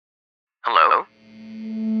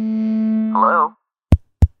Hello?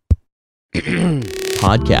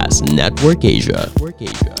 Podcast Network Asia.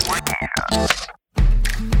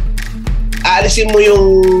 Aalisin mo yung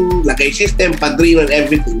lagay system, padrino and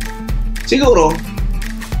everything. Siguro,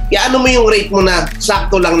 iano mo yung rate mo na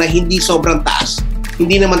sakto lang na hindi sobrang taas.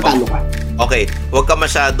 Hindi naman talo ka. Okay, huwag ka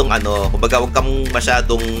masyadong kumbaga huwag kang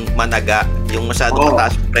masyadong managa, yung masyadong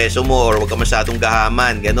mataas yung presyo mo or huwag ka masyadong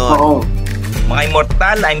gahaman, gano'n. Oo. Mga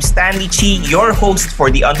Immortal, I'm Stanley Chi, your host for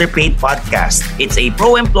the Underpaid Podcast. It's a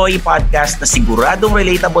pro-employee podcast na siguradong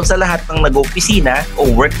relatable sa lahat ng nag-opisina o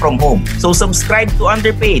work from home. So subscribe to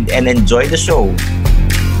Underpaid and enjoy the show.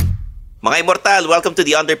 Mga Immortal, welcome to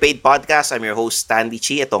the Underpaid Podcast. I'm your host, Stanley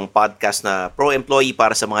Chi. Itong podcast na pro-employee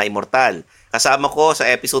para sa mga Immortal. Kasama ko sa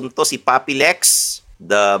episode nito si Papi Lex,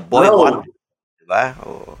 the boy wonder. Diba?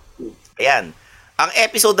 Oh. Ayan. Ang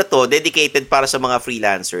episode na to, dedicated para sa mga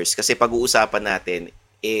freelancers kasi pag-uusapan natin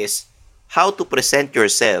is how to present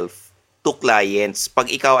yourself to clients pag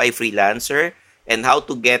ikaw ay freelancer and how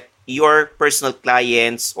to get your personal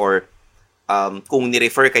clients or kung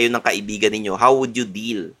ni-refer kayo ng kaibigan ninyo, how would you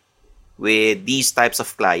deal with these types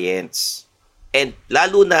of clients? And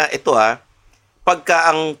lalo na ito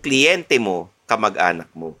pagka ang kliyente mo,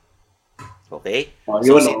 kamag-anak mo. Okay?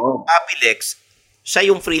 So si Papi Lex,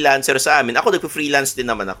 siya yung freelancer sa amin. Ako nagpo-freelance din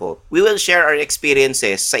naman ako. We will share our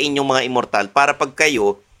experiences sa inyong mga Immortal para pag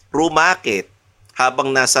kayo rumakit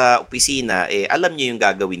habang nasa opisina, alam niyo yung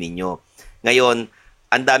gagawin ninyo. Ngayon,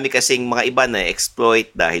 ang dami kasing mga iba na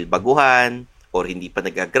exploit dahil baguhan or hindi pa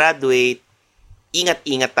nag-graduate.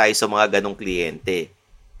 Ingat-ingat tayo sa mga ganong kliyente.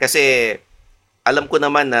 Kasi alam ko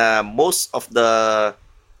naman na most of the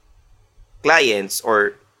clients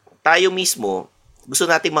or tayo mismo gusto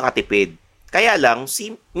nating makatipid. Kaya lang,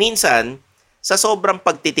 minsan, sa sobrang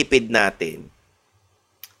pagtitipid natin,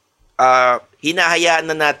 hinahayaan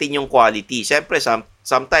na natin yung quality. Siyempre,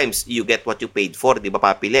 sometimes you get what you paid for, di ba,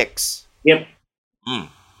 Papi Lex? Yep.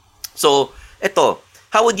 So, eto,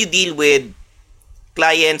 how would you deal with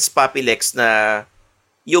clients, Papi Lex, na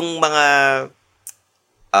yung mga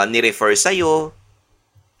ni-refer sa'yo?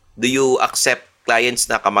 Do you accept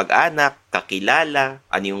clients na kamag-anak, kakilala?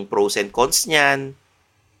 Ano yung pros and cons niyan?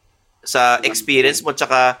 Sa experience mo,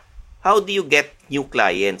 tsaka how do you get new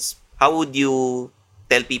clients? How would you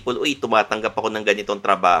tell people, uy, tumatanggap ako ng ganitong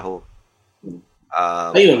trabaho?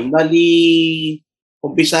 Ayun, bali,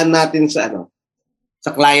 umpisahan natin sa sa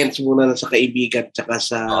clients muna, sa kaibigan, tsaka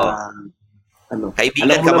sa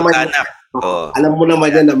kaibigan ka mag-anak. Alam mo naman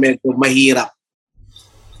yan na medyo mahirap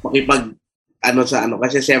makipag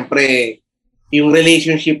kasi siyempre yung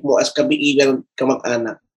relationship mo as kaibigan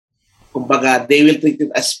kamag-anak, kumbaga, they will treat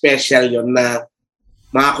it as special yon na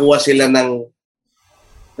makakuha sila ng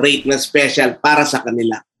rate na special para sa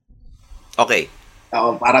kanila. Okay.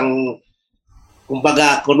 Parang,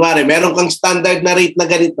 kumbaga, kunwari, meron kang standard na rate na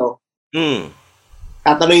ganito,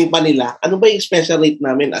 tatanungin pa nila, ano ba yung special rate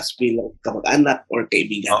namin as bilang kamag-anak or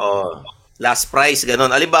kaibigan? Oo. Last price,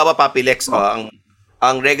 ganun. Halimbawa, Papi Lex,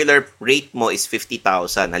 ang regular rate mo is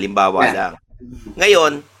 50,000. Halimbawa lang.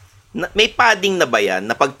 Ngayon, may padding na ba yan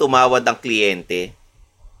na pag tumawad ang kliyente?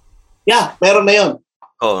 Yeah, meron na yun.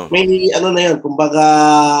 May na yun. Kumbaga,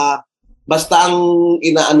 basta ang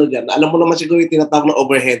inaano dyan. Alam mo naman siguro yung tinatawag na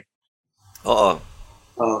overhead. Oo.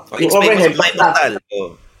 Yung overhead,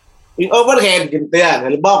 yung overhead, ganito yan.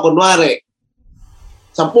 Halimbawa, kunwari,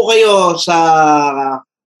 10 kayo sa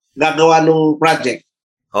gagawa ng project.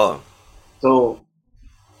 So,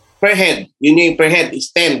 per head. Yun yung per head is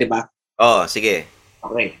 10, di ba? Sige.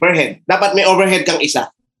 Okay, per head. Dapat may overhead kang isa.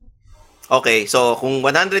 Okay, so kung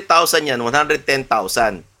 100,000 yan, 110,000.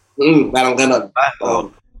 Parang ganon.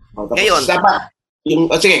 Ngayon, dapat,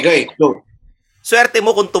 sige, go. Swerte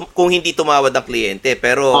mo kung hindi tumawad ang kliyente,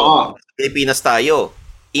 pero Pilipinas tayo,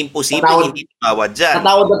 imposible hindi tumawad dyan.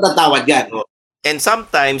 Tatawad yan. And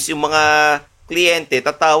sometimes, yung mga kliyente,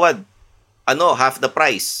 tatawad, half the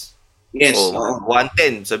price. Yes.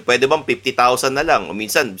 110. So, pwede bang 50,000 na lang? O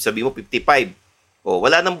minsan, sabi mo 55.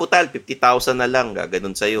 Wala nang butal, 50,000 na lang,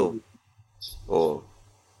 gaganon sa'yo.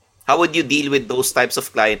 How would you deal with those types of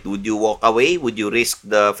client? Would you walk away? Would you risk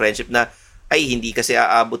the friendship na, hindi kasi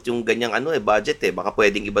aabot yung ganyang budget baka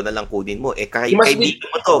pwedeng iba na lang kunin mo. Kaibigan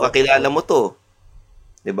mo to, kakilala mo to.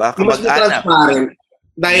 Diba? Kamag-anak. Transparent.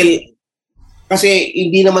 Dahil, kasi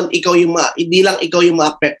hindi lang ikaw yung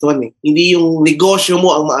maapektuhan Hindi yung negosyo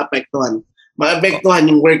mo ang maapektuhan. Maapektuhan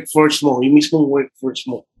yung workforce mo, yung mismong workforce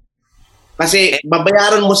mo. Kasi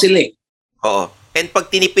babayaran mo sila And pag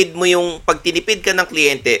tinipid ka ng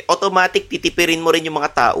kliyente, automatic titipirin mo rin yung mga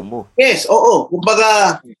tao mo. Yes, oo.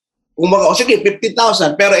 Kumbaga, sige,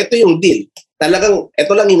 50,000, pero ito yung deal. Talagang,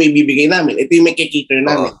 ito lang yung may bibigay namin. Ito yung may kikater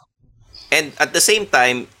namin. And at the same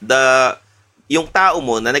time, yung tao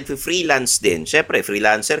mo na nag-freelance din, syempre,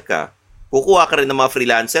 freelancer ka, kukuha ka rin ng mga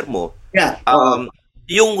freelancer mo. Yeah.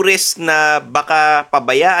 Yung risk na baka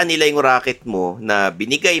pabayaan nila yung racket mo na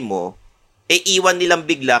binigay mo, iwan nilang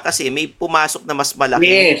bigla kasi may pumasok na mas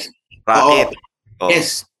malaki racket. Oo.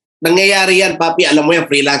 Yes. Nangyayari yan, papi. Alam mo yan,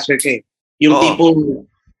 freelancer ka eh. Yung tipong,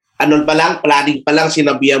 planning pa lang,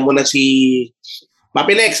 sinabihan mo na si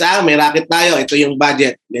Papi Lex, may racket tayo. Ito yung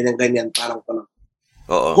budget. Ganyan. Parang.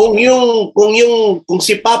 Oo. Kung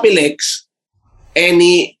si Papi Lex,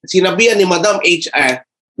 sinabihan ni Madam HR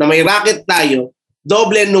na may racket tayo,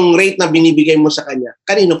 doble nung rate na binibigay mo sa kanya,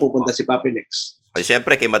 kanino pupunta si Papi Lex? Ay,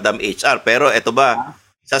 syempre kay Madam HR. Pero eto ba,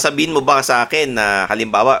 sasabihin mo ba sa akin na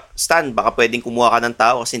halimbawa, Stan, baka pwedeng kumuha ka ng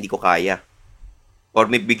tao kasi hindi ko kaya? Or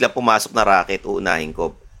may bigla pumasok na racket, uunahin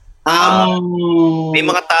ko. May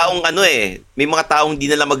mga taong may mga taong di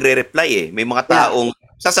nila magre-reply May mga taong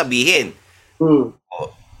sasabihin.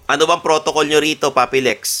 Ano bang protocol nyo rito, Papi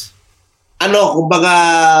Lex? Kumbaga,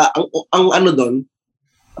 ang doon,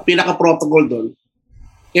 ang pinaka-protocol doon,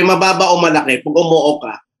 kaya mababa o malaki, pag umuo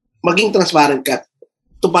ka, maging transparent ka,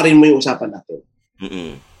 tuparin mo yung usapan natin.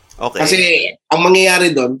 Okay. Kasi, ang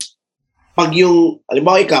mangyayari doon, pag yung,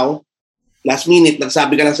 halimbawa ikaw, last minute,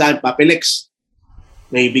 nagsabi ka lang sa akin, Papi Lex,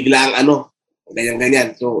 may biglang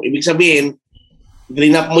ganyan. So, ibig sabihin,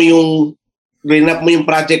 green up mo yung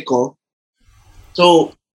project ko.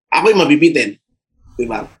 So, ako'y mabibitin.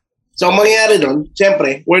 Diba? So, ang mangyayari doon,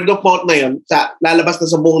 siyempre, word of mouth na yun, lalabas na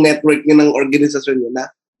sa buong network niya ng organisasyon niya na,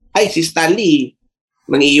 ay, si Stanley,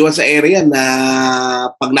 nangiiwan sa area na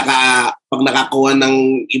pag nakakuha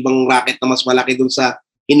ng ibang racket na mas malaki doon sa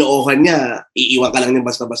inuuhan niya, iiwan ka lang niya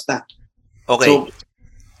basta-basta. Okay. So,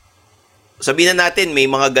 sabihin na natin,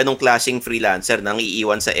 may mga ganong klaseng freelancer nang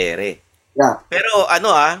iiwan sa ere. Yeah. Pero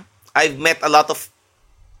I've met a lot of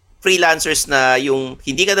freelancers na yung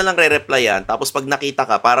hindi ka na lang re-replyan, tapos pag nakita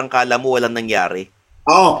ka, parang kala mo walang nangyari.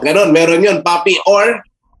 Oo, ganun. Meron yun, Papi. Or,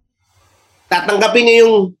 tatanggapin niya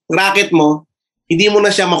yung racket mo, hindi mo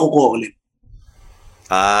na siya makukuha ulit.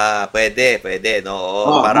 Pwede.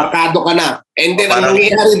 No? Markado ka na. And then, ang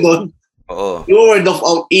nangyayari doon, word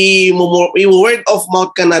of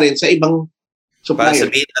mouth ka na rin sa ibang supplier. Para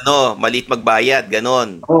sabihin, maliit magbayad,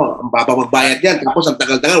 ganon. Ang baba magbayad yan. Tapos ang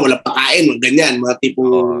tagal-tagal, walang pakain, ganyan. Mga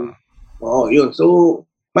tipong, yun. So,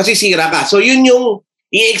 masisira ka. So, yun yung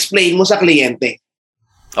i-explain mo sa kliyente.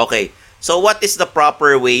 Okay. So, what is the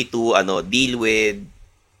proper way to deal with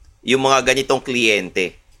yung mga ganitong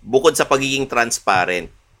kliyente? Bukod sa pagiging transparent.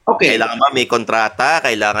 Okay. Kailangan ba may kontrata?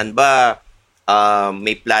 Kailangan ba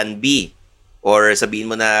may plan B? Or sabihin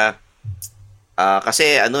mo na,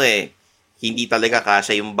 kasi hindi talaga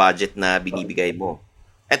kasya yung budget na binibigay mo.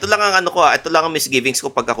 Ito lang ang ito lang ang misgivings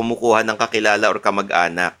ko pagka kumukuha ng kakilala or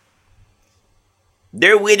kamag-anak.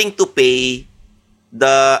 They're willing to pay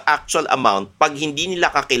the actual amount pag hindi nila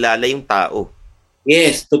kakilala yung tao.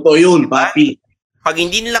 Yes, totoo yun, Papi. Pag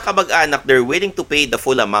hindi nila kamag-anak, they're willing to pay the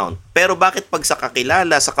full amount. Pero bakit pag sa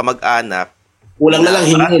kakilala, sa kamag-anak, kulang na lang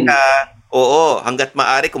hingin. Hanggat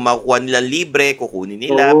maaari, kung makukuha nilang libre, kukunin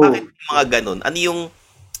nila. Bakit mga ganun?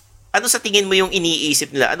 Ano sa tingin mo yung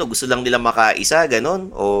iniisip nila? Gusto lang nila makaisa, ganun?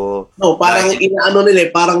 Parang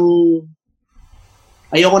parang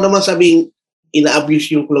ayoko naman sabing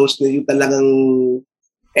ina-abuse yung close na yung talagang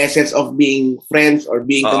essence of being friends or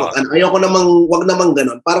being kamag-anak. Ayoko namang, wag namang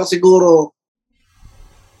ganun. Parang siguro,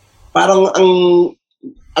 parang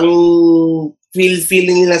ang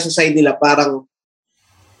feeling nila sa side nila parang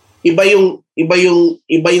iba yung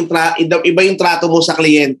trato mo sa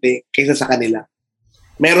kliyente kaysa sa kanila.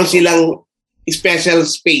 Meron silang special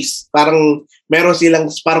space. Parang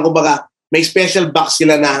kumbaga may special box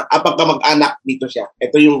sila na apag kamag-anak dito siya.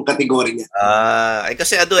 Ito yung kategory niya.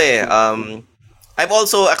 Kasi I've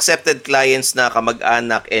also accepted clients na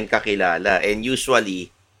kamag-anak and kakilala, and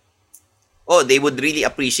usually they would really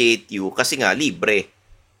appreciate you kasi nga libre.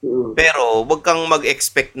 Pero wag kang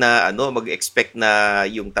mag-expect na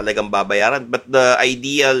yung talagang babayaran, but the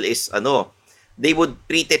ideal is they would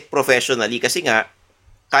treat it professionally kasi nga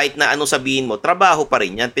kahit na sabihin mo, trabaho pa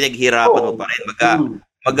rin yan, pinaghirapan mo pa rin.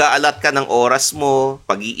 Mag-aalat ka ng oras mo,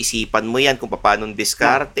 pag-iisipan mo yan kung paano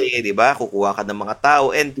diskarte, di ba? Kukuha ka ng mga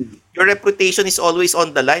tao, and your reputation is always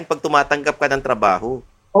on the line pag tumatanggap ka ng trabaho.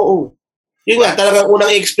 Oo. Yun nga, talagang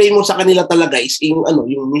unang i-explain mo sa kanila talaga is yung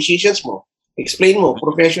musicians mo. Explain mo,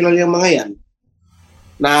 professional yung mga yan.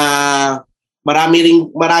 Na marami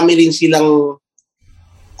rin silang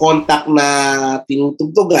contact na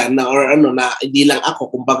tinutugtugan na na hindi lang ako,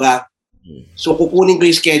 kumbaga. So kukunin ko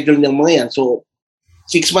yung schedule ng mga yan. So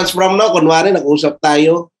 6 months from now, kunwari nag-usap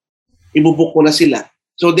tayo, ibubuk ko na sila.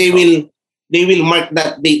 So they will they will mark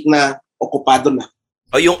that date na okupado na.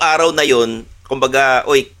 O yung araw na yun, kumbaga,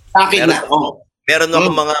 Sa akin na. Meron ako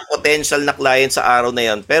mga potential na client sa araw na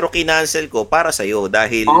yun, pero kinancel ko para sa'yo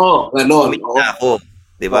dahil commit na ako.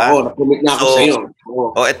 Diba? Oo, commit na ako sa'yo.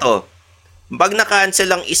 Eto. Pag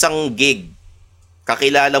na-cancel ang isang gig,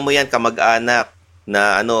 kakilala mo yan, kamag-anak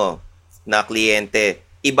na na kliyente,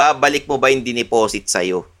 ibabalik mo ba yung dineposit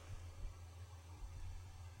sa'yo?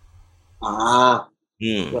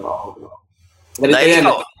 Dahil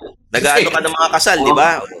ikaw, nag-ano ka ng mga kasal, di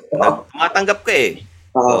ba? Tumatanggap ka eh.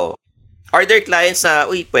 Are there clients na,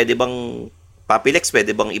 pwede bang, Papilex,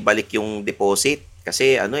 pwede bang ibalik yung deposit?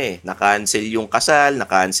 Kasi na-cancel yung kasal,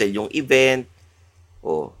 na-cancel yung event.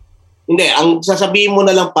 Hindi, ang sasabihin mo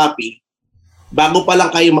na lang, Papi, bago pa lang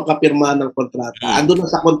kayo makapirma ng kontrata, andun na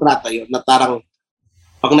sa kontrata yun, na tarang,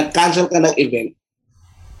 pag nag-cancel ka ng event,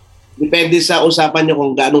 depende sa usapan nyo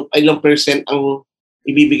kung ilang percent ang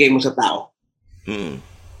ibibigay mo sa tao.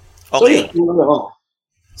 Okay.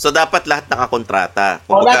 So, dapat lahat nakakontrata.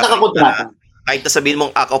 Lahat nakakontrata. Kahit sabihin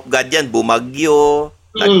mong act of God yan, bumagyo,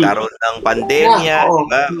 nagkaroon ng pandemya,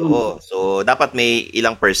 diba? So, dapat may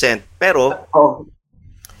ilang percent. Pero,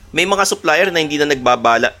 may mga supplier na hindi na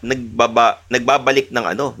nagbabalik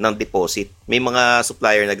ng deposit. May mga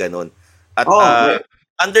supplier na ganun. At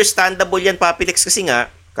understandable yan, Papilex, kasi nga,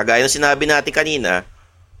 kagaya ng sinabi natin kanina,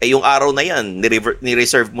 yung araw na yan,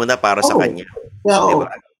 ni-reserve mo na para sa kanya. Diba?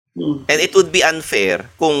 And it would be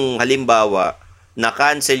unfair kung halimbawa,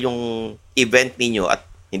 na-cancel yung event ninyo at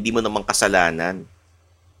hindi mo namang kasalanan.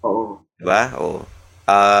 Diba?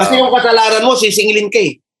 Kasi yung kasalanan mo, sisingilin ka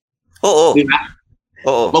eh. Diba?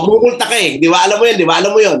 Magmumulta ka eh. Di ba? Alam mo yan, di ba?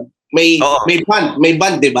 Alam mo yun. May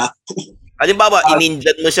band, di ba? Halimbawa,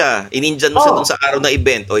 ininjan mo siya dun sa araw ng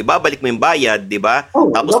event, ibabalik mo yung bayad, di ba?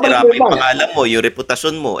 Tapos tira mo yung pangalan mo, yung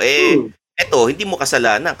reputasyon mo. Eto, hindi mo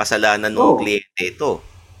kasalanan ng kliyente ito.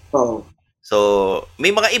 So, may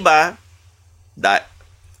mga iba,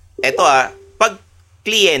 pag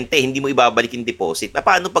kliyente, hindi mo ibabalik yung deposit,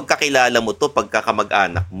 paano pagkakilala mo to,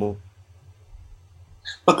 pagkakamag-anak mo?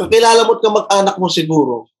 Pagkakilala mo at kamag-anak mo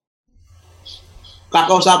siguro,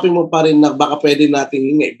 kakausapin mo pa rin na baka pwede natin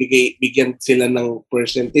bigyan sila ng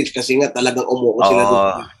percentage kasi nga talagang umuko sila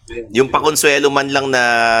doon. Yung pakonsuelo man lang na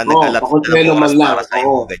nag-alat pakonsuelo man lang. Para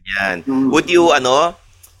sa'yo, ganyan. Would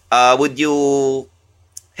you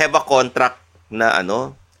have a contract na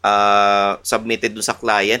submitted dun sa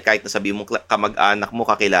client kahit na sabi mo kamag-anak mo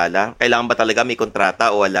kakilala? Kailangan ba talaga may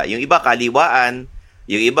kontrata o wala? Yung iba kaliwaan,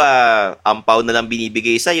 yung iba ampaw na lang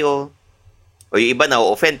binibigay sa'yo, o yung iba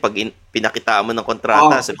na-offend pag pinakitaan mo ng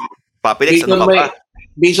kontrata. Papilex, ano ka ba?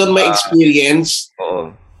 Based on my experience,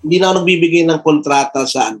 hindi na ako nagbibigay ng kontrata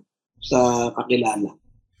sa kakilala.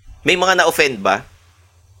 May mga na-offend ba?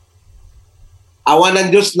 Awan ng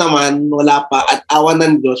Diyos naman, wala pa. At awan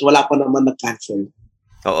ng Diyos, wala pa naman nag-cancel.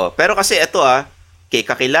 Pero kasi ito kay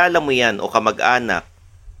kakilala mo yan o kamag-anak,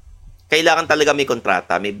 kailangan talaga may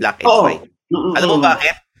kontrata, may black and white. Alam mo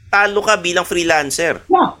bakit? Talo ka bilang freelancer.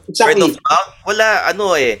 Yeah, exactly. Wala,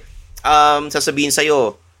 sasabihin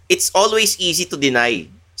sa'yo, it's always easy to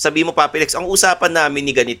deny. Sabi mo, Papilex, ang usapan namin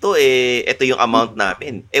ni ganito, ito yung amount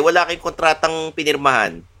namin. Wala kayong kontratang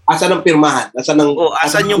pinirmahan. Asan ang pirmahan? Asan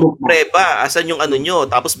yung preba? Asan yung nyo?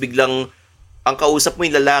 Tapos biglang, ang kausap mo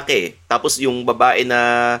yung lalaki. Tapos yung babae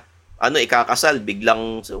na, ikakasal,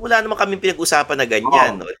 biglang, wala naman kaming pinag-usapan na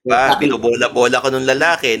ganyan. Diba? Binobola-bola ka nung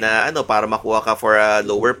lalaki na, para makuha ka for a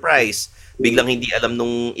lower price. Biglang hindi alam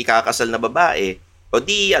nung ikakasal na babae. O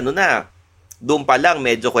di, doon pa lang,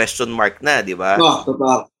 medyo question mark na, di ba?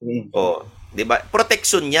 Totoo. Di ba?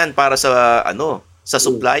 Protection yan para sa, sa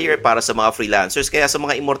supplier, para sa mga freelancers. Kaya sa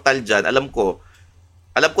mga immortal dyan, alam ko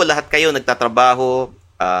lahat kayo nagtatrabaho,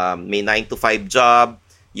 may 9 to 5 job,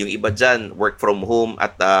 yung iba dyan, work from home,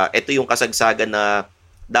 at ito yung kasagsagan na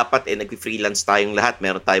dapat nag-freelance tayong lahat.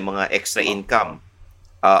 Meron tayong mga extra income,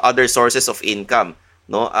 other sources of income.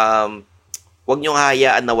 No? Huwag niyong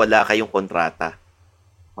hayaan na wala kayong kontrata.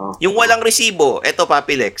 Yung walang resibo, eto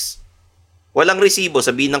Papilex, walang resibo,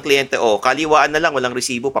 sabihin ng kliyente, kaliwaan na lang, walang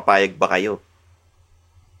resibo, papayag ba kayo?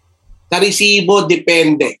 Sa resibo,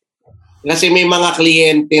 depende. Kasi may mga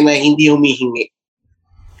kliyente na hindi humihingi.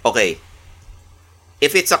 Okay.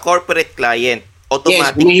 If it's a corporate client,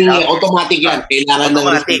 automatic. Yes, automatic yan. Kailangan ng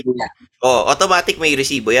resibo yan. Automatic may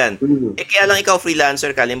resibo yan. Kaya lang ikaw freelancer,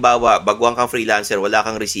 kalimbawa, baguhan kang freelancer, wala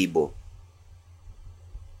kang resibo.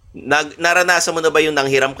 Naranasan mo na ba yung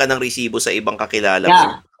nanghiram ka ng resibo sa ibang kakilala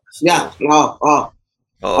mo? Yeah.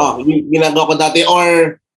 Ginagawa ko dati.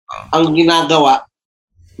 Or, ang ginagawa,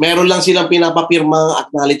 meron lang silang pinapapirma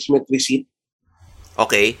acknowledgement receipt.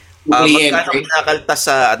 Okay. Magkano kinakaltas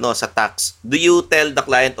sa sa tax? Do you tell the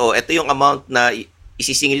client, ito yung amount na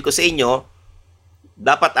isisingil ko sa inyo,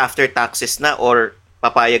 dapat after taxes na or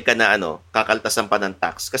papayag ka na kakaltasan pa ng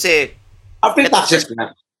tax? Kasi after taxes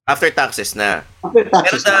na. After taxes na. After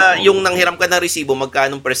Pero taxes na. yung nanghiram ka ng resibo,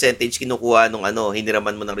 magkano percentage kinukuha nung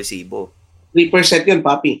hiniraman mo ng resibo? 3% yun,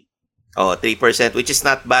 papi. 3%, which is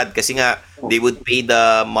not bad kasi nga they would pay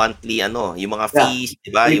the monthly yung mga fees,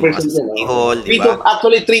 di ba? Yung city hall, di ba?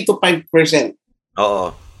 Actually 3 to 5%.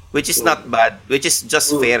 Oo. Which is not bad, which is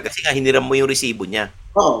just fair kasi nga hiniram mo yung resibo niya.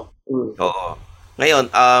 Oo. Oo.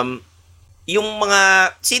 Ngayon,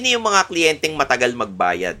 sino yung mga kliyenteng matagal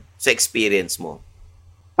magbayad sa experience mo?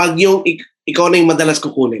 Pag yung ikaw na yung madalas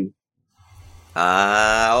kukunin.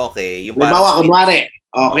 Okay. Yung halimbawa, kunwari,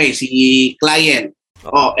 okay, si client.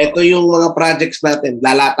 Ito yung mga projects natin.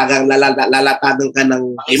 Lalatagan ka ng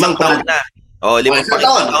 5 taon na. 5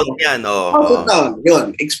 taon yan. 5 taon.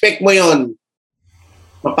 Yun. Expect mo yun.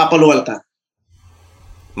 Magpapaluwal ka.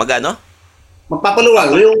 Magano? Magpapaluwal.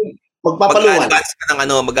 Magpapaluwal.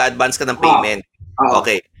 Mag-advance ka ng payment.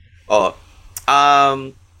 Okay.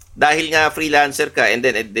 Dahil nga freelancer ka and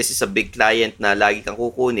then this is a big client na lagi kang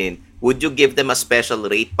kukunin, would you give them a special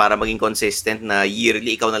rate para maging consistent na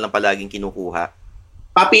yearly ikaw na lang palaging kinukuha?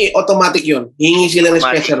 Papi, automatic yun. Hihingi sila ng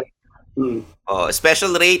special rate.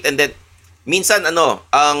 Special rate and then minsan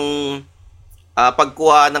ang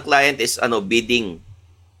pagkuha ng client is bidding.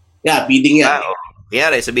 Yeah, bidding yan.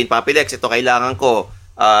 Kaya sabihin, Papi Lex, ito kailangan ko.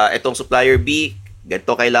 Itong supplier B,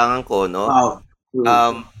 ganito kailangan ko, no?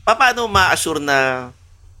 Paano ma-assure na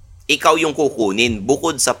ikaw yung kukunin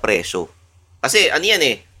bukod sa presyo? Kasi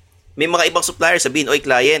may mga ibang supplier sabihin, oy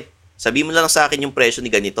client, sabihin mo lang sa akin yung presyo ni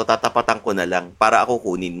ganito, tatapatan ko na lang para ako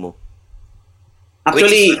kunin mo.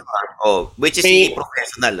 Actually, which is hindi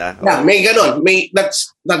professional. Yeah, may ganon.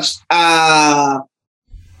 That's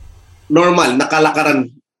normal, nakalakaran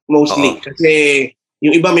mostly. Kasi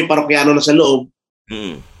yung iba may parokyano na sa loob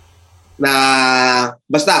na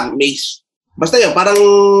basta yun, parang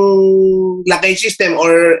lakay system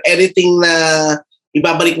or anything na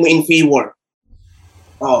ibabalik mo in favor.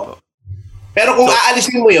 Pero kung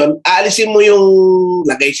aalisin mo yung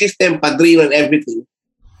lagay system, padrino and everything,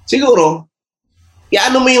 siguro,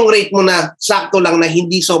 iano mo yung rate mo na sakto lang na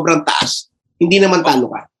hindi sobrang taas. Hindi naman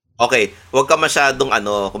talo ka. Okay. Huwag ka masyadong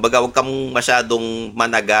kumbaga huwag kang masyadong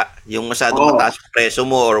managa, yung masyadong mataas yung presyo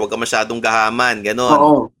mo or huwag ka masyadong gahaman, gano'n.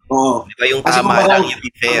 Oo. Di ba yung tama lang, yung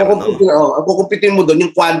fair, Ang kukumpitin mo doon,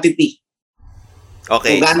 yung quantity.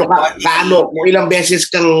 Okay. Kung ilang beses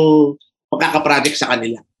kang magkaka-project sa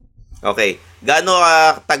kanila. Okay. Gaano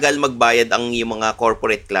tagal magbayad ang yung mga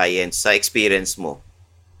corporate clients sa experience mo?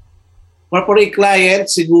 Corporate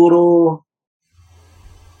clients, siguro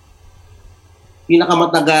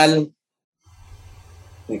pinakamatagal.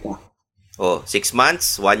 Teka. 6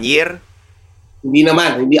 months? 1 year? Hindi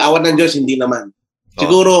naman. Hindi, awan ng Diyos, hindi naman.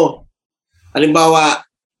 Siguro, halimbawa,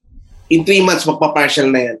 in 3 months, magpa-partial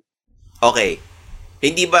na yan. Okay.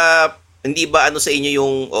 Hindi ba sa inyo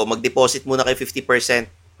yung mag-deposit muna kayo 50%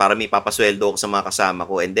 para may papasweldo ako sa mga kasama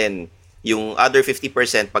ko and then yung other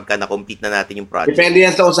 50% pagka na-complete na natin yung project? Depende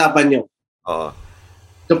yan sa usapan nyo.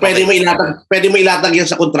 So, pwede mo ilatag yan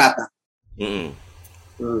sa kontrata.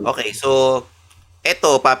 Okay, so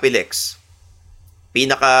eto, Papi Lex,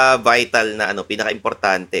 pinaka-vital na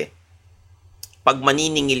pinaka-importante, pag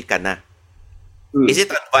maniningil ka na, is it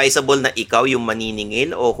advisable na ikaw yung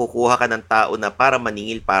maniningil o kukuha ka ng tao na para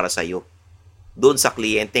maningil para sa'yo doon sa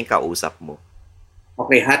kliyenteng kausap mo?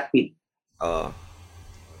 Okay, hot tip.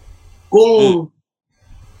 Kung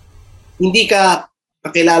hindi ka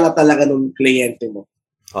kakilala talaga ng kliyente mo,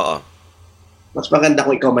 mas maganda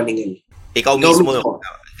kung ikaw maningil. Ikaw mismo.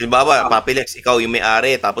 Halimbawa, Papi Lex, ikaw yung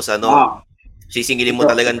may-ari, tapos sisingilin mo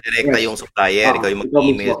talagang direkta yung supplier, ikaw yung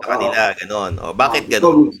mag-email sa kanila, gano'n. Bakit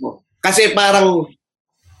gano'n? Kasi parang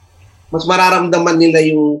mas mararamdaman nila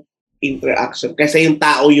yung interaction kasi yung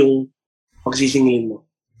tao yung pagsisingilin mo.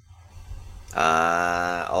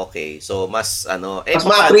 Okay. So, mas mas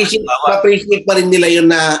ma-appreciate pa rin nila yun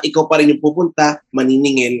na ikaw pa rin yung pupunta,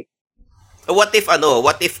 maniningil. What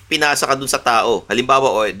if pinasa ka dun sa tao?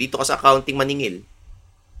 Halimbawa, dito ka sa accounting maningil.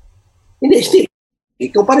 Hindi.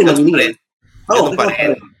 Ikaw pa rin maningil. Ganun pa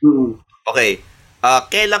rin. Okay.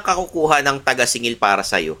 Kailan ka kukuha ng taga-singil para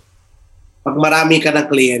sa'yo? Pag marami ka ng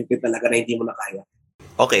kliyente talaga na hindi mo na kaya.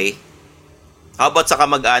 Okay. How about sa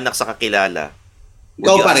kamag-anak, sa kakilala?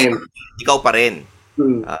 Ikaw pa rin.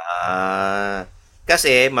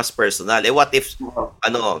 Kasi mas personal. What if,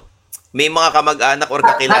 may mga kamag-anak or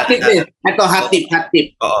kakilala Hot tip. Ito, hot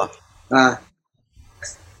tip. Oo.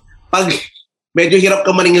 medyo hirap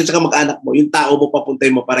ka maningil sa kamag-anak mo, yung tao mo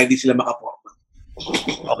papuntay mo para hindi sila makaporma.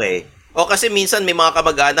 Okay. O kasi minsan may mga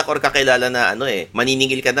kamag-anak or kakilala na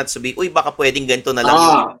maniningil ka na at sabi, uy, baka pwedeng ganito na lang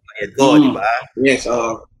yung bayad ko, di ba? Yes,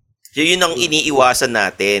 oo. So, yun ang iniiwasan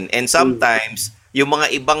natin. And sometimes, yung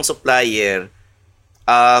mga ibang supplier,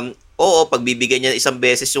 oo, pagbibigyan niya isang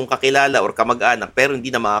beses yung kakilala or kamag-anak, pero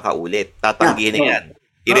hindi na makakaulit. Tatanggihin na yan.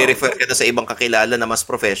 I-refer ka na sa ibang kakilala na mas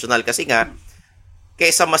professional. Kasi nga,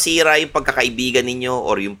 kaysa masira yung pagkakaibigan ninyo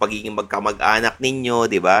or yung pagiging magkamag-anak ninyo,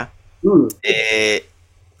 di ba?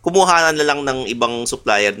 Kumuha na lang ng ibang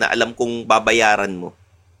supplier na alam kong babayaran mo.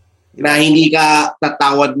 Diba? Na hindi ka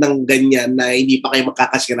tatawad ng ganyan na hindi pa kayo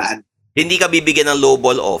magkakasiraan. Hindi ka bibigyan ng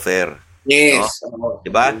lowball offer. Yes. No?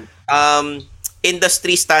 Diba?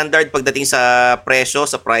 Industry standard pagdating sa presyo,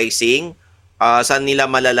 sa pricing, saan nila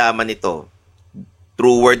malalaman ito?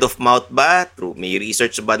 Through word of mouth ba? May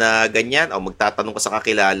research ba na ganyan? O magtatanong ka sa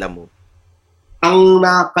kakilala mo? Ang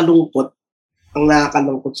nakakalungkot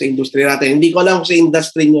sa industry natin. Hindi ko alam sa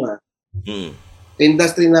industry nyo Sa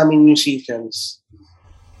industry namin musicians,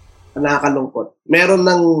 nakakalungkot. Meron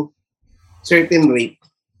ng certain rate.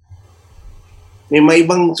 May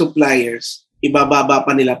ibang suppliers, ibababa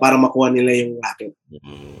pa nila para makuha nila yung racket.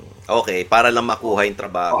 Okay, para lang makuha yung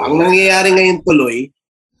trabaho. Ang nangyayari ngayon tuloy,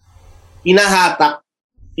 hinahatak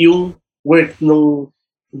yung worth nung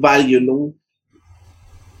value nung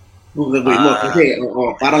gagawin mo. Kasi,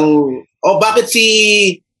 parang, bakit si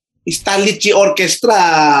Stanley Chi Orchestra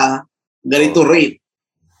ganito rate?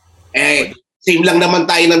 Same lang naman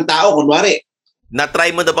tayo ng tao, kunwari.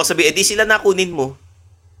 Na-try mo na bang sabihin, di sila nakunin mo?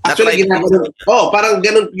 Actually, parang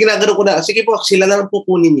ginagano ko na. Sige po, sila lang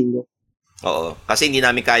pupunin ninyo. Oo, kasi hindi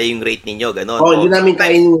namin kaya yung rate ninyo, gano'n. Hindi namin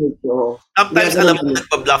kaya yung rate. Sometimes, alam mo,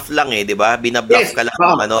 nagpa-bluff lang di ba? Binabluff ka lang,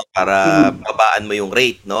 para babaan mo yung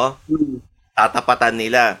rate, no? Tatapatan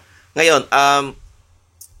nila. Ngayon,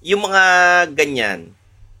 yung mga ganyan,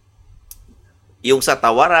 yung sa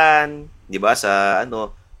tawaran, di ba, sa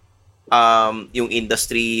yung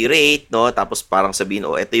industry rate, no? Tapos parang sabihin,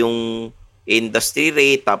 ito yung industry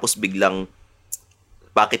rate, tapos biglang,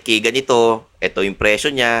 bakit kaya ganito? Ito yung presyo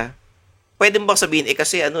niya. Pwede mo bang sabihin,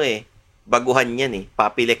 kasi baguhan yan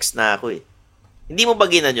Papilex na ako Hindi mo ba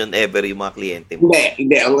ginanon ever yung mga kliyente mo?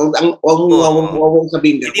 Hindi. Huwag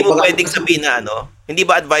sabihin. Hindi mo pwedeng sabihin na hindi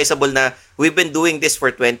ba advisable na we've been doing this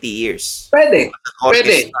for 20 years? Pwede.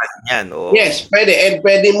 Yan, Yes, pwede. And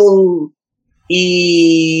pwede mong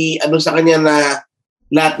sa kanya na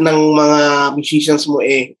lahat ng mga musicians mo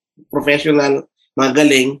professional,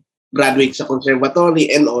 magaling, graduate sa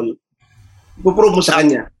conservatory and all. Puprove mo sa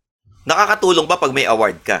kanya. Nakakatulong ba pag may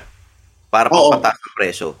award ka? Para pagpataas ang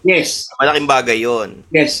presyo? Yes. Malaking bagay yon.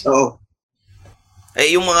 Yes, oo.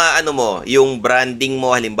 Yung mga yung branding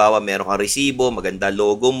mo, halimbawa meron kang resibo, maganda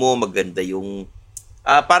logo mo, maganda yung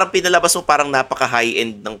parang pinalabas mo parang napaka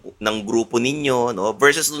high-end ng grupo ninyo, no?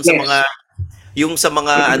 Versus dun sa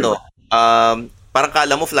mga parang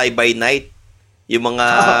kala mo fly by night, yung mga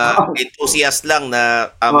enthusiast lang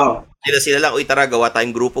na sila lang, tara gawa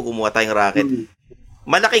tayong grupo, gumawa tayong racket.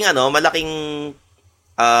 Malaking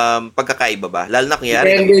pagkakaiba ba? Lalo na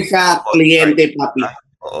kunyari. Depende sa kliyente, papi.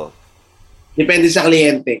 Oo. Depende sa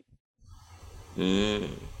kliyente.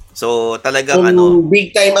 So, talagang Kung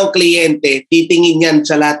big time ang kliyente, titingin yan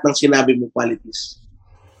sa lahat ng sinabi mo qualities.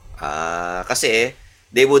 Kasi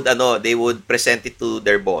they would present it to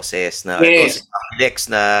their bosses na ito si Alex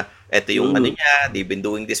na ito yung niya, they've been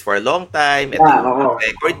doing this for a long time, ito yung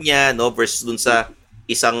record niya, no, versus dun sa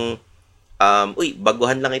isang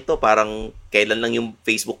baguhan lang ito, parang kailan lang yung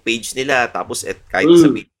Facebook page nila, tapos kahit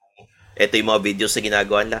sabihin ito yung mga videos na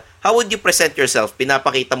ginagawa nila. How would you present yourself?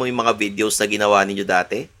 Pinapakita mo yung mga videos na ginawa ninyo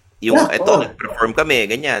dati? Yung nag-perform kami,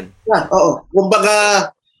 ganyan. Oo.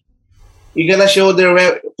 Kumbaga, you're gonna show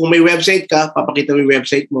kung may website ka, papakita mo yung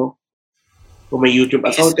website mo. Kung may YouTube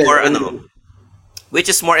account ka. Which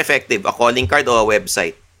is more effective, a calling card o a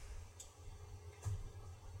website?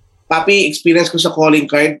 Papi, experience ko sa calling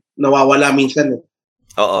card, nawawala minsan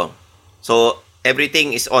Oo. So,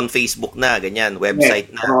 everything is on Facebook na, ganyan, website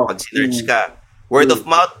na, pag sinerch ka. Word of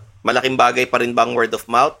mouth, malaking bagay pa rin bang word of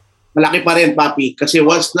mouth? Malaki pa rin, papi. Kasi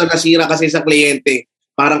once na nasira kasi sa kliyente,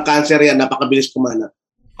 parang cancer yan, napakabilis kumalat.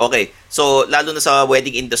 Okay. So, lalo na sa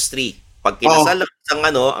wedding industry, pag kinasal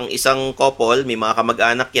ang isang couple, may mga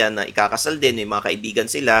kamag-anak yan na ikakasal din, may mga kaibigan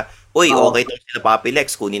sila, okay to sila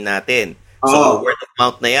Papilex, kunin natin. So, word of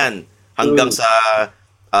mouth na yan. Hanggang sa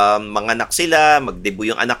mga anak sila,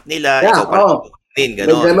 mag-debut yung anak nila, ikaw parang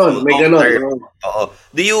gano'n. May ganon. Oo.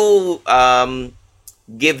 Do you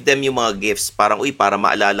give them yung mga gifts? Parang, para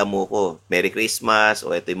maalala mo ko, Merry Christmas,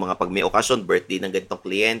 o ito yung mga pag may okasyon, birthday ng ganitong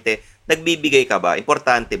kliyente. nagbibigay ka ba?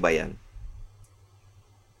 Importante ba yan?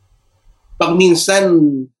 Pag minsan,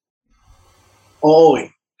 oo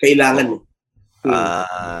kailangan eh.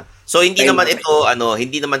 So hindi naman ito,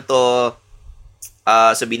 hindi naman to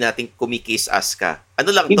sabihin natin kumikiss ass ka. Ano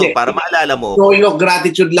lang to, para maalala mo. So,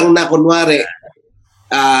 gratitude lang na kunwari,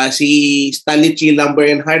 si Stanley Chi Lumber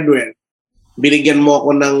and Hardware, binigyan mo ako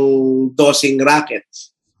ng dosing rackets.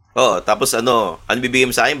 Tapos ano bibigyan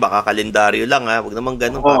mo sa akin? Baka kalendaryo lang ha. Huwag naman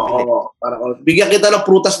ganun. Bigyan kita ng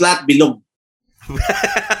prutas lahat, bilog.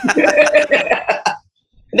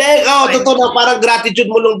 Hindi, totoo na, parang gratitude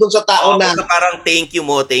mo lang dun sa tao na parang thank you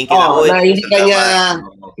mo, na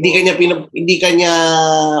hindi kanya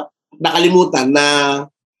nakalimutan na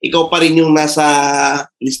ikaw pa rin yung nasa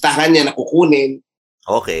listahan niya na kukunin.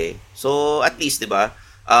 Okay. So at least 'di ba?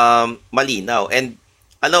 Malinaw. And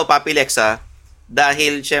Papi Lex,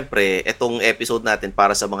 dahil syempre itong episode natin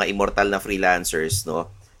para sa mga immortal na freelancers, no?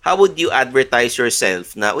 How would you advertise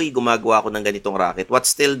yourself na gumagawa ako ng ganitong racket? What's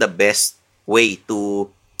still the best way to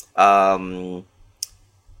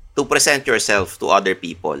present yourself to other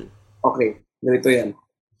people? Okay, ganito yan.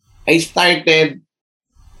 I started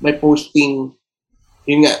by posting,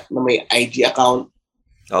 yun nga, na may IG account,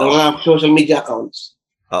 mga social media accounts.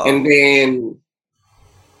 And then,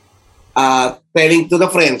 telling to the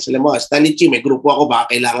friends, alam mo, Stanley Chi, may grupo ako,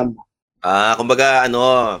 baka kailangan mo. Kumbaga,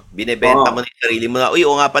 binebenta mo ng sarili mo na,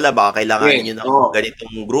 nga pala, baka kailangan niyo ng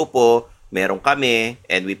ganitong grupo, meron kami,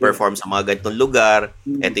 and we perform sa mga ganitong lugar,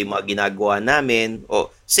 ito yung mga ginagawa namin.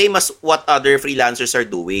 Same as what other freelancers are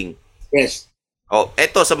doing. Yes.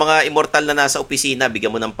 Eto, sa mga immortal na nasa opisina,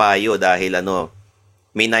 bigyan mo ng payo dahil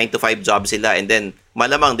may 9 to 5 job sila, and then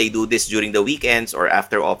malamang they do this during the weekends or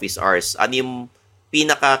after office hours. Ano yung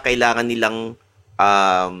pinaka kailangan nilang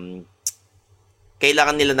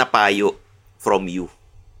na payo from you?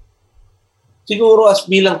 Siguro as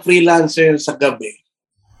bilang freelancer sa gabi,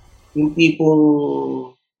 yung tipong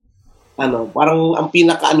parang ang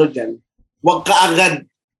pinaka dyan, wag ka agad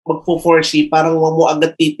magpo-foresee, parang wag mo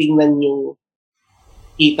agad titingnan yung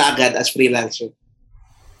kita agad as freelancer.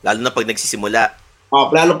 Lalo na pag nagsisimula.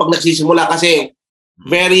 Lalo pag nagsisimula kasi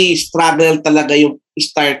very struggle talaga yung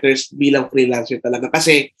starters bilang freelancer talaga.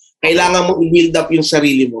 Kasi kailangan mo i-build up yung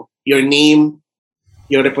sarili mo. Your name,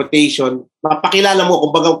 your reputation. Papakilala mo,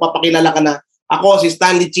 kumbaga papakilala ka na, ako si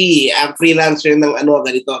Stanley Chi, ang freelancer ng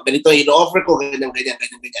ganito, ino-offer ko, ganyan.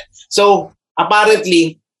 So,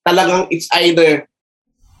 apparently, talagang it's either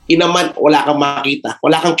inaman, wala kang makita,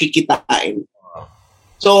 wala kang kikitain.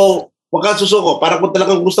 So, wag kang susuko. Para kung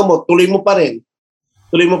talagang gusto mo, tuloy mo pa rin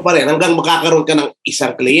hanggang makakaroon ka ng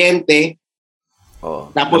isang kliyente.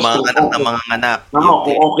 Tapos ng mga anak.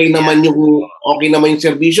 Okay naman yung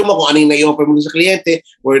serbisyo mo, kung ano yung nai-offer mo sa kliyente,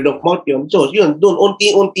 word of mouth yun. So, yun, doon,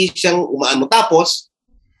 unti-unti siyang umaano. Tapos,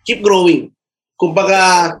 keep growing.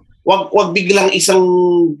 Kumbaga, wag biglang isang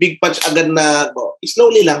big punch agad na,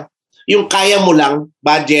 slowly lang. Yung kaya mo lang,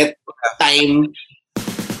 budget, time.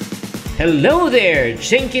 Hello there,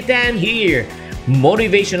 Chinky Tan here.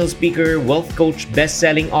 Motivational speaker, wealth coach,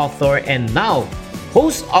 best-selling author, and now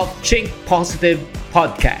host of Chink Positive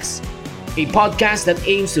Podcast, a podcast that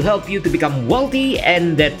aims to help you to become wealthy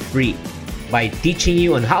and debt-free by teaching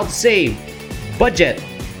you on how to save, budget,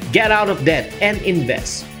 get out of debt, and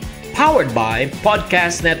invest. Powered by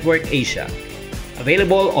Podcast Network Asia.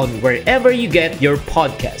 Available on wherever you get your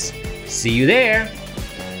podcast. See you there!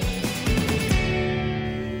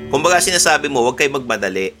 Kumbaga sinasabi mo, huwag kayo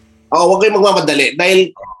magmadali. Huwag kayo magmamadali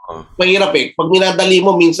dahil mahirap eh. Pag minadali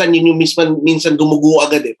mo, minsan yun yung minsan gumuguho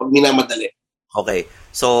agad eh pag minamadali. Okay.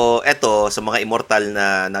 So, eto, sa mga immortal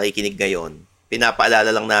na nakikinig ngayon,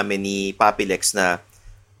 pinapaalala lang namin ni Papi Lex na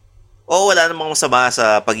wala namang masama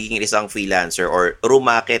sa pagiging isang freelancer or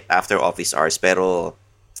rumakit after office hours, pero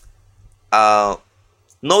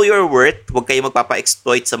know your worth. Huwag kayo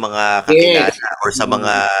magpapa-exploit sa mga kakilala or sa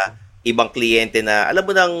mga ibang kliyente na alam mo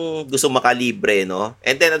nang gusto makalibre, no?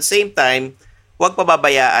 And then at the same time, huwag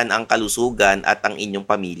pababayaan ang kalusugan at ang inyong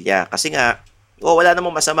pamilya. Kasi nga, wala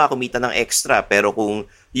namang masama kumita ng extra, pero kung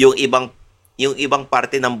yung ibang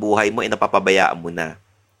parte ng buhay mo ay napapabayaan mo na.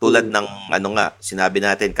 Tulad ng sinabi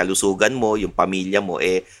natin, kalusugan mo, yung pamilya mo,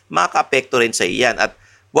 makaka-apekto rin sa iyan. At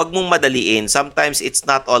huwag mong madaliin. Sometimes it's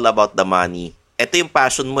not all about the money. Ito yung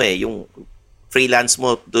passion mo yung freelance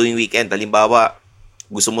mo during weekend. Halimbawa,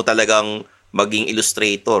 gusto mo talagang maging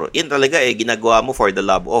illustrator. Yan talaga ginagawa mo for the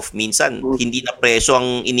love of. Minsan, hindi na presyo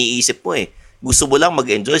ang iniisip mo Gusto mo lang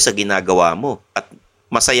mag-enjoy sa ginagawa mo at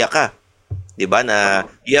masaya ka. 'Di ba? Na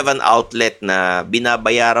you have an outlet na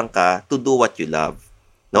binabayaran ka to do what you love.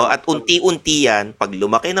 No? At unti-unti yan, pag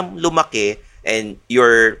lumaki and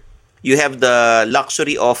you have the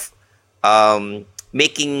luxury of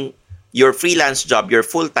making your freelance job your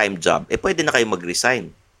full-time job, pwede na kayo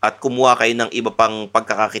mag-resign at kumuha kayo ng iba pang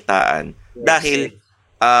pagkakakitaan dahil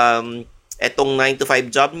etong 9 to 5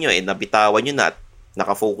 job nyo, nabitawan nyo na at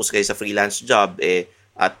nakafocus kayo sa freelance job,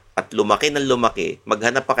 at lumaki ng lumaki,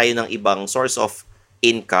 maghanap pa kayo ng ibang source of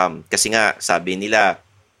income. Kasi nga, sabi nila,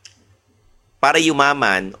 para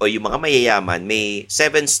yumaman o yung mga mayayaman, may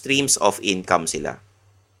 7 streams of income sila.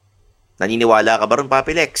 Naniniwala ka ba ron,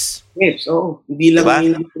 Papi Lex? Yes, oo. Hindi lang, diba?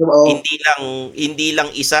 Hindi lang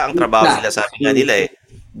isa ang trabaho nila, sabi nga nila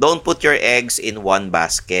don't put your eggs in one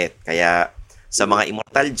basket. Kaya sa mga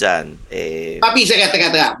immortal dyan, Papi,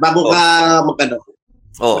 teka. Bago ka magkano.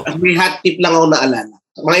 May hot tip lang ako naalala.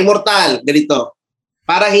 Mga immortal, ganito.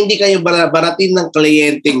 Para hindi kayo baratin ng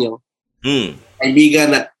kliyente nyo,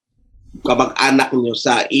 kaibigan at kamag-anak nyo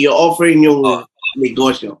sa i-offer nyong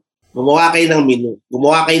negosyo, gumawa kayo ng menu.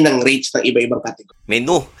 Gumawa kayo ng rates ng iba-ibang category.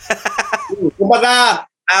 Menu? Kumbaga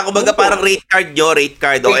parang rate card nyo,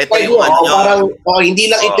 ito yung parang,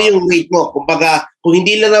 hindi lang ito yung rate mo. Kumbaga, kung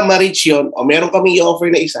hindi lang na ma-reach yun, meron kami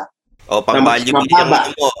i-offer na isa. Pang-value mo.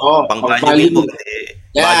 Pang-value mo.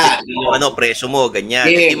 Budget mo, presyo mo, ganyan.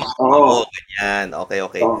 Yes. Ganyan.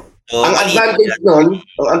 Okay. So, ang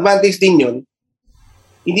advantage din yun,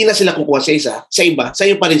 hindi na sila kukuha sa isa. Sa iba,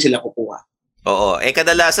 sa'yo pa rin sila kukuha. Oo.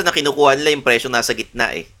 Kadalasan na kinukuha nila yung presyo nasa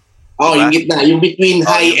gitna diba? Yung gitna. Yung between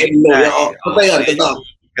high and low. Totoo.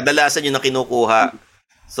 Kadalasan yun na kinukuha.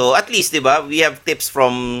 So, at least, di ba, we have tips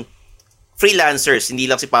from freelancers,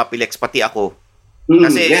 hindi lang si Papi Lex, pati ako.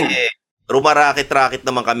 Kasi, rumarakit-rakit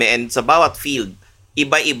naman kami, and sa bawat field,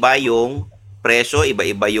 iba-iba yung presyo,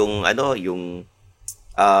 iba-iba yung, yung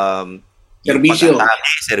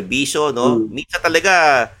serbisyo, no? Minsan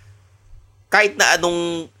talaga, kahit na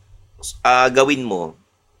anong gawin mo,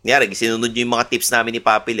 Nyari, sinunod yung mga tips namin ni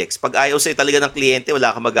Papi Lex. Pag ayaw sa'yo talaga ng kliyente, wala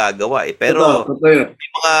kang magagawa. Pero may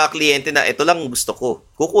mga kliyente na, ito lang gusto ko.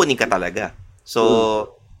 Kukunin ka talaga.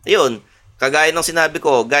 So, yun. Kagaya ng sinabi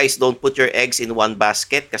ko, guys, don't put your eggs in one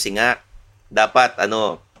basket kasi nga, dapat,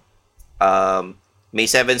 may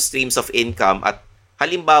 7 streams of income at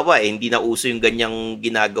halimbawa, hindi na uso yung ganyang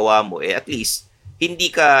ginagawa mo, at least, hindi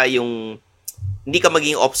ka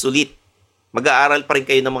maging obsolete. Mag-aaral pa rin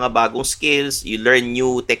kayo ng mga bagong skills, you learn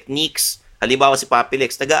new techniques. Halimbawa si Papi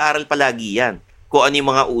Lex, nag-aaral palagi yan. Kung ano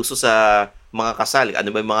yung mga uso sa mga kasal,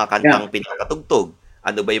 ano ba yung mga kantang pinakatugtog,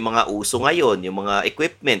 ano ba yung mga uso ngayon, yung mga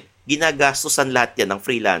equipment, ginagastusan lahat yan ng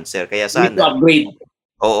freelancer. Kaya sana,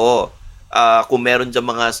 kung meron dyan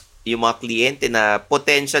yung mga kliyente na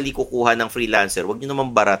potentially kukuha ng freelancer, huwag nyo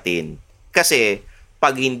naman baratin. Kasi,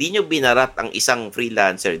 pag hindi nyo binarat ang isang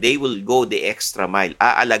freelancer, they will go the extra mile.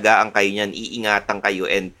 Aalagaan kayo niyan, iingatan kayo,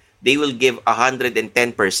 and they will give 110%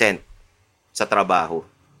 sa trabaho.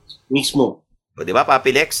 Mismo. O, di ba,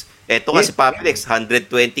 Papi Lex? Eto nga si Papi Lex, 120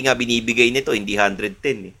 nga binibigay nito, hindi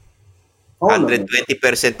 110 eh.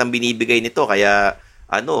 120% ang binibigay nito, kaya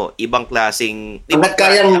ibang klaseng... Hanggat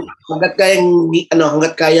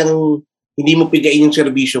kayang hindi mo pigain yung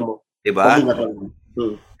serbisyo mo. Di ba?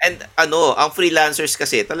 And ang freelancers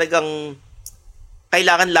kasi talagang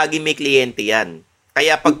kailangan lagi may kliyente yan.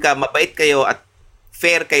 Kaya pagka mabait kayo at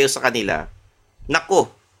fair kayo sa kanila, nako,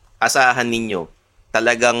 asahan ninyo.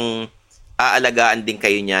 Talagang aalagaan din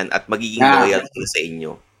kayo niyan at magiging loyal sa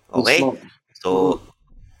inyo. Okay? So,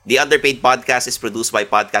 The Underpaid Podcast is produced by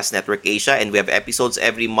Podcast Network Asia, and we have episodes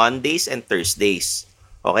every Mondays and Thursdays.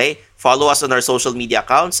 Okay? Follow us on our social media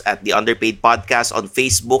accounts at The Underpaid Podcast on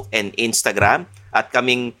Facebook and Instagram. At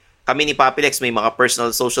kami ni Papi Lex, may mga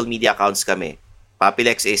personal social media accounts kami. Papi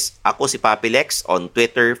Lex is, ako si Papi Lex on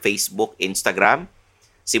Twitter, Facebook, Instagram.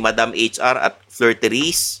 Si Madam HR at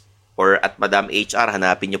Flirteries or at Madam HR,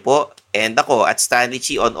 hanapin nyo po. And ako at Stanley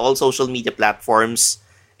Chi on all social media platforms.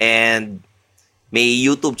 And may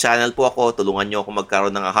YouTube channel po ako. Tulungan nyo ako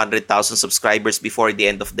magkaroon ng 100,000 subscribers before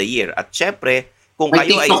the end of the year. At syempre, kung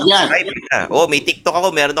kayo ay subscriber na. May TikTok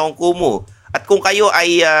ako, meron akong Kumu. At kung kayo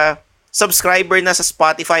ay subscriber na sa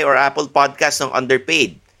Spotify or Apple Podcast ng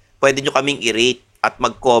Underpaid, pwede nyo kaming i-rate at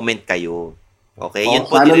mag-comment kayo. Okay? Yun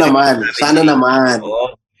po. Sana naman.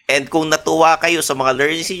 And kung natuwa kayo sa mga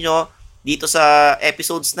learnings niyo dito sa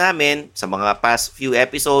episodes namin, sa mga past few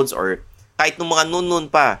episodes or kahit nung mga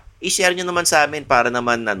nun pa, i-share nyo naman sa amin para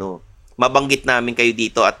naman mabanggit namin kayo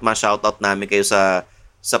dito at ma-shoutout namin kayo sa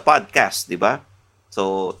podcast, di ba?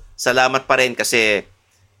 So, salamat pa rin kasi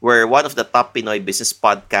we're one of the top Pinoy business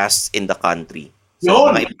podcasts in the country.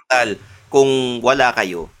 So, mga immortal, kung wala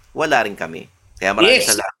kayo, wala rin kami. Kaya maraming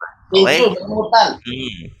salamat. Okay? Immortal.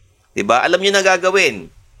 Diba? Alam nyo na gagawin.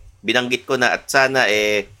 Binanggit ko na at sana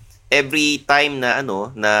every time na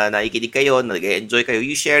na nakikinig kayo, nag-enjoy kayo,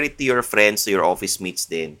 you share it to your friends, to your office mates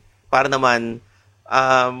din. Para naman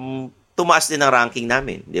tumaas din ang ranking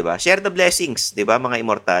namin, 'di ba? Share the blessings, 'di ba, mga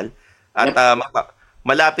immortal? At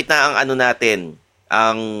malapit na ang natin,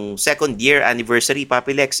 ang second year anniversary,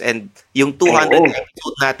 Papi Lex, and yung 200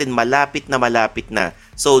 episode natin malapit na.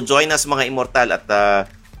 So join us, mga immortal, at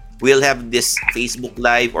we'll have this Facebook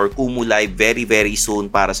Live or Kumu Live very, very soon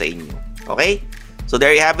para sa inyo. Okay? So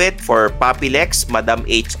there you have it for Papi Lex, Madam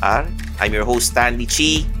HR. I'm your host, Stanley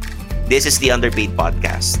Chi. This is the Underpaid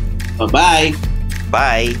Podcast. Bye-bye.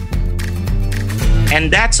 Bye. And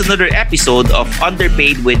that's another episode of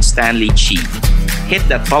Underpaid with Stanley Chi. Hit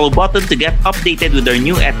that follow button to get updated with our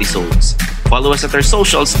new episodes. Follow us at our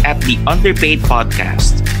socials at the Underpaid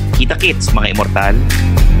Podcast. Kita-kits, mga immortal.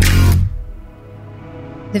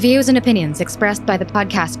 The views and opinions expressed by the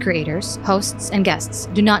podcast creators, hosts, and guests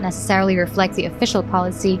do not necessarily reflect the official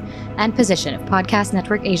policy and position of Podcast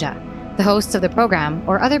Network Asia, the hosts of the program,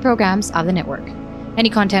 or other programs of the network. Any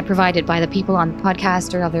content provided by the people on the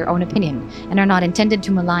podcast are of their own opinion and are not intended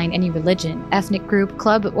to malign any religion, ethnic group,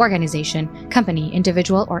 club, organization, company,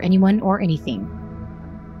 individual, or anyone or anything.